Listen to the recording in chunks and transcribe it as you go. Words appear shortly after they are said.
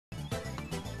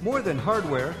More than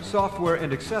hardware, software,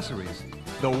 and accessories,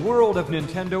 the world of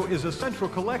Nintendo is a central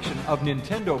collection of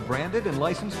Nintendo branded and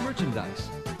licensed merchandise.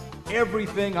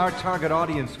 Everything our target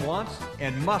audience wants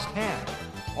and must have,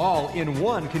 all in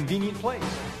one convenient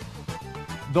place.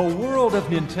 The world of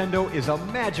Nintendo is a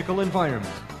magical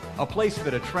environment, a place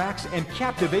that attracts and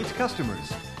captivates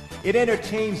customers. It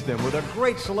entertains them with a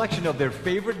great selection of their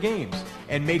favorite games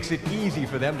and makes it easy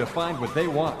for them to find what they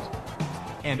want.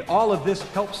 And all of this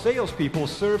helps salespeople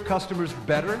serve customers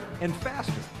better and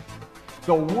faster.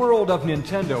 The world of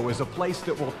Nintendo is a place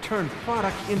that will turn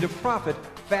product into profit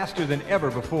faster than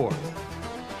ever before.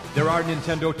 There are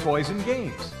Nintendo toys and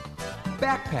games,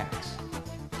 backpacks,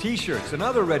 t-shirts and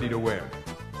other ready-to-wear,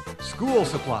 school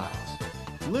supplies,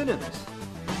 linens,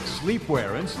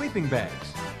 sleepwear and sleeping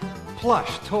bags,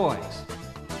 plush toys,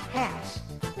 hats,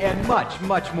 and much,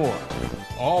 much more,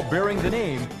 all bearing the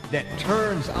name that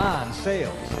turns on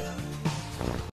sales.